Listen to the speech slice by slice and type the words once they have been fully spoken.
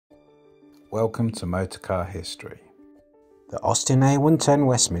Welcome to Motorcar History. The Austin A110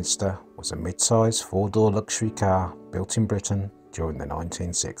 Westminster was a mid-size four-door luxury car built in Britain during the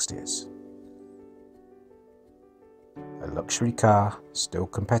 1960s. A luxury car still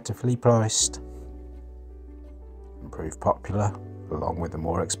competitively priced and proved popular along with the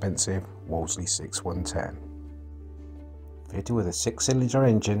more expensive Wolseley 6110. Fitted with a six-cylinder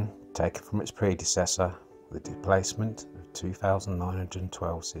engine taken from its predecessor with a displacement of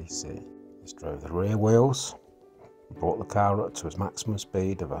 2,912cc. This drove the rear wheels and brought the car up to its maximum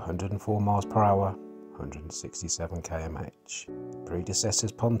speed of 104 miles per hour, 167 km/h. The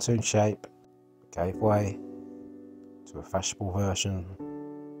predecessor's pontoon shape gave way to a fashionable version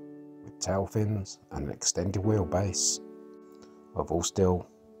with tail fins and an extended wheelbase of all steel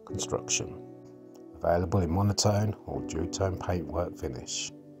construction, available in monotone or duotone paintwork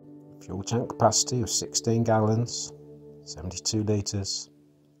finish. Fuel tank capacity of 16 gallons, 72 litres,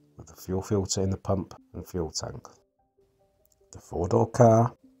 with a fuel filter in the pump and fuel tank. The four-door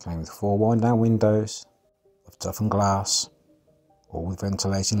car came with four wind-down windows of toughened glass, all with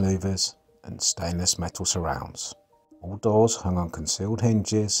ventilating louvers and stainless metal surrounds. All doors hung on concealed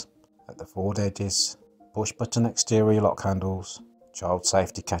hinges at the forward edges. Push-button exterior lock handles, child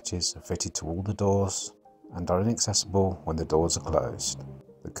safety catches are fitted to all the doors and are inaccessible when the doors are closed.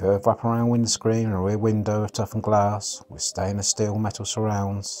 The curved wraparound windscreen and rear window of toughened glass with stainless steel metal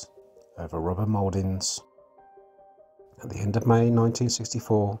surrounds over rubber mouldings. At the end of May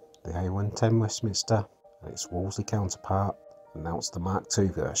 1964, the A110 Westminster and its Wolseley counterpart announced the Mark II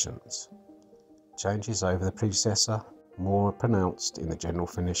versions. Changes over the predecessor more pronounced in the general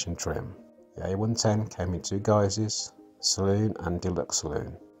finish and trim. The A110 came in two guises, saloon and deluxe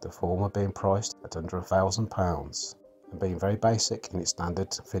saloon, the former being priced at under £1,000 and being very basic in its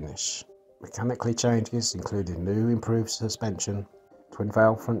standard finish. Mechanically changes included new improved suspension, twin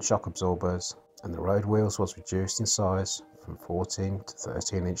valve front shock absorbers, and the road wheels was reduced in size from 14 to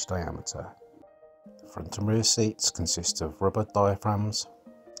 13 inch diameter. The front and rear seats consist of rubber diaphragms.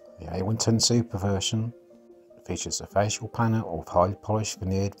 The A110 Super version features a facial panel of highly polished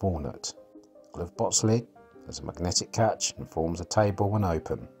veneered walnut. The glove box lid has a magnetic catch and forms a table when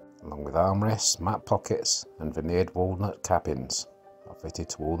open, along with armrests, mat pockets and veneered walnut cabins are fitted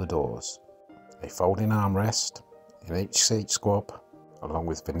to all the doors. A folding armrest in each seat squab, along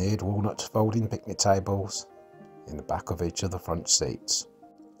with veneered walnut folding picnic tables in the back of each of the front seats,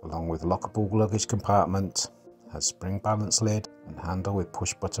 along with lockable luggage compartment, has spring balance lid and handle with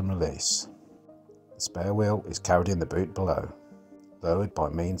push button release. The spare wheel is carried in the boot below, lowered by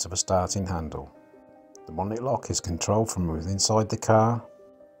means of a starting handle. The bonnet lock is controlled from within inside the car.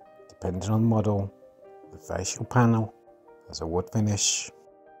 Depending on the model, the facial panel has a wood finish.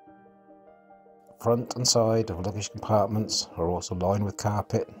 The front and side of luggage compartments are also lined with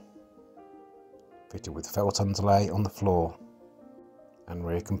carpet, fitted with felt underlay on the floor and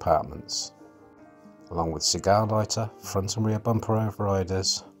rear compartments, along with cigar lighter, front and rear bumper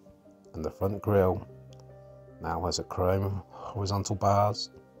overriders, and the front grille now has a chrome horizontal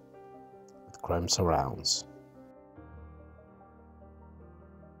bars with chrome surrounds.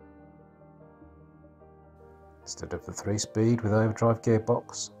 Instead of the 3-speed with overdrive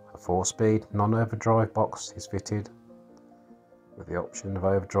gearbox, a 4-speed non-overdrive box is fitted with the option of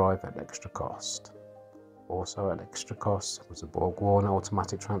overdrive at extra cost. Also at extra cost was a Borg-Warner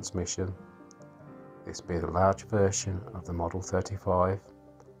automatic transmission, this being a large version of the Model 35,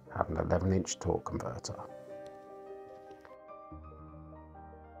 having an 11-inch torque converter.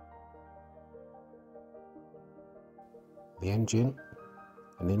 The engine,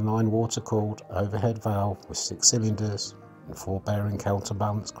 an inline water-cooled overhead valve with 6 cylinders and 4 bearing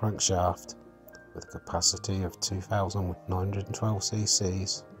counterbalance crankshaft with a capacity of 2,912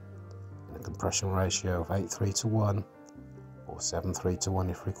 cc's and a compression ratio of 8:3:1 or 7:3:1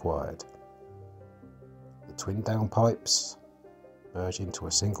 if required. The twin downpipes merge into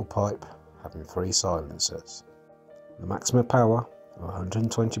a single pipe having 3 silencers. The maximum power of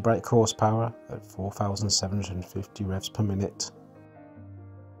 120 brake horsepower at 4,750 revs per minute.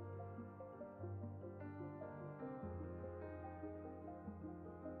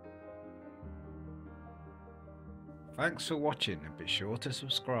 Thanks for watching and be sure to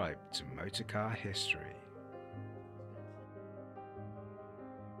subscribe to Motorcar History.